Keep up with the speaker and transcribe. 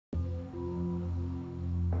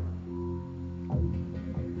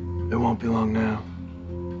It won't be long now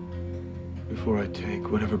before I take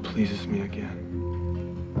whatever pleases me again.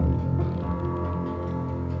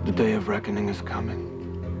 The day of reckoning is coming.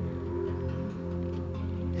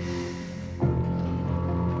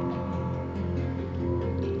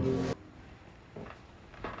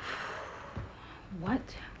 What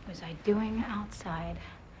was I doing outside?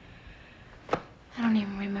 I don't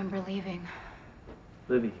even remember leaving.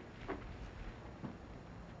 Livvie.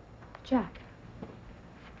 Jack.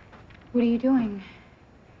 What are you doing?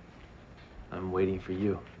 I'm waiting for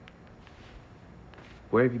you.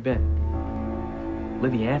 Where have you been?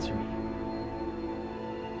 Livvie, answer me.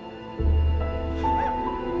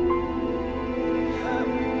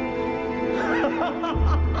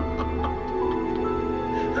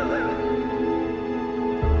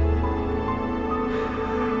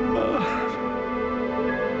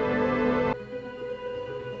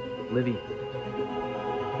 Livvie,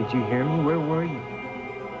 did you hear me? Where were you?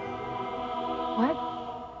 What?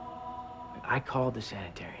 I called the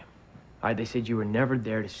sanitarium. They said you were never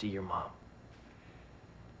there to see your mom.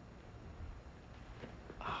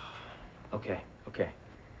 Okay.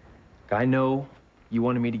 I know you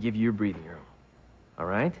wanted me to give you your breathing room, all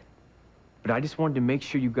right? But I just wanted to make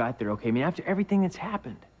sure you got there, okay? I mean, after everything that's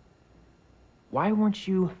happened, why weren't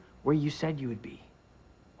you where you said you would be?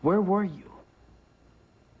 Where were you?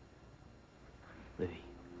 Livvie,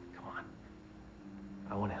 come on.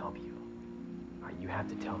 I want to help you. All right, you have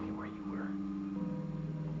to tell me where you were.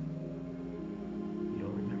 You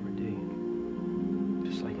don't remember, do you?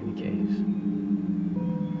 Just like in the caves.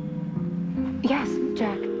 Yes,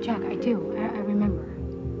 Jack, I do. I remember.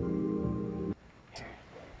 Here.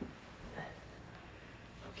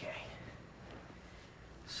 Okay.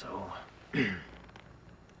 So,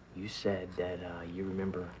 you said that you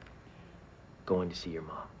remember going to see your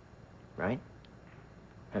mom, right?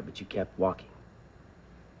 Right, but you kept walking.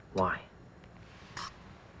 Why?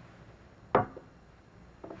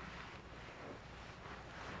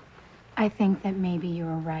 I think that maybe you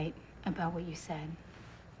were right about what you said.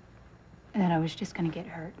 And that I was just gonna get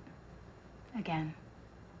hurt. Again.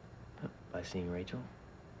 By seeing Rachel?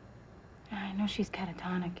 I know she's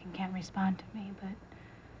catatonic and can't respond to me, but...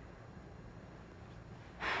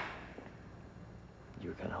 You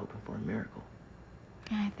were kind of hoping for a miracle.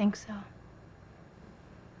 I think so.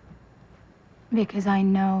 Because I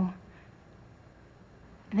know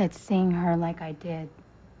that seeing her like I did,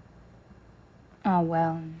 all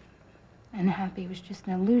well and happy, was just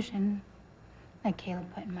an illusion that Caleb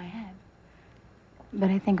put in my head. But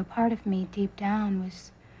I think a part of me deep down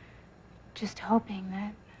was just hoping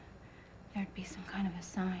that there'd be some kind of a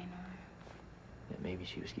sign, or That maybe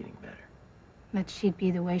she was getting better. that she'd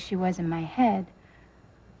be the way she was in my head,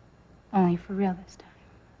 only for real this time.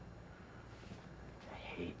 I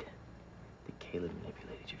hate that Caleb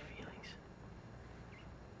manipulated your feelings.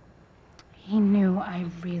 He knew I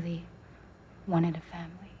really wanted a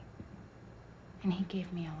family, and he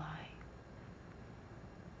gave me a lie.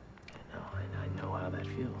 I know how that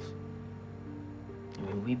feels. I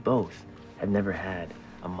mean, we both have never had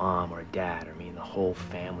a mom or a dad, or I mean, the whole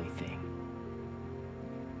family thing.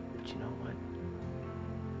 But you know what?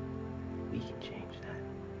 We can change that.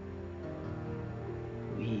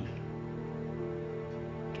 We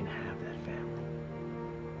can have that family.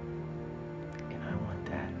 And I want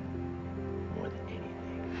that more than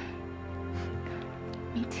anything.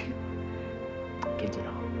 Me too. Kids at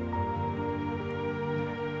home.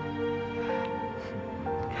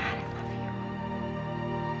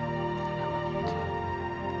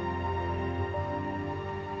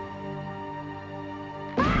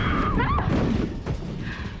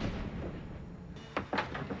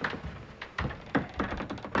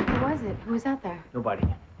 Who was out there? Nobody.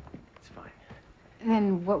 It's fine.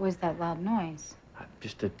 Then what was that loud noise?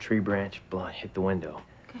 Just a tree branch hit the window.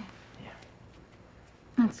 Good. Yeah.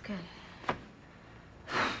 That's good.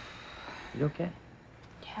 You okay?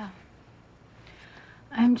 Yeah.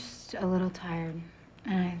 I'm just a little tired.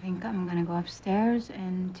 And I think I'm gonna go upstairs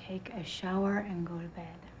and take a shower and go to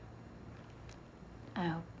bed. I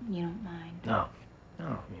hope you don't mind. No.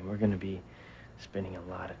 I mean, we're gonna be spending a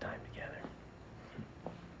lot of time together.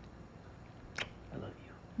 I love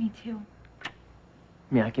you. Me too. I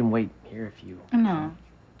mean, I can wait here if you... No,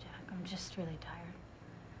 Jack, I'm just really tired.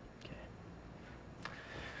 Okay.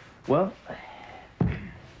 Well,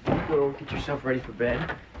 you go get yourself ready for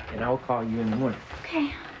bed, and I'll call you in the morning.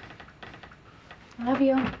 Okay. Love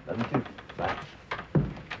you. Love you too. Bye.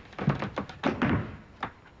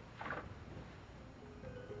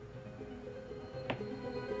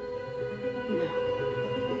 No.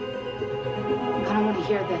 I don't want to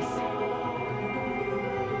hear this.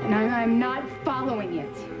 And I'm not following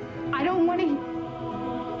it. I don't want to...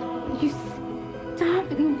 You stop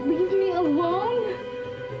and leave me alone.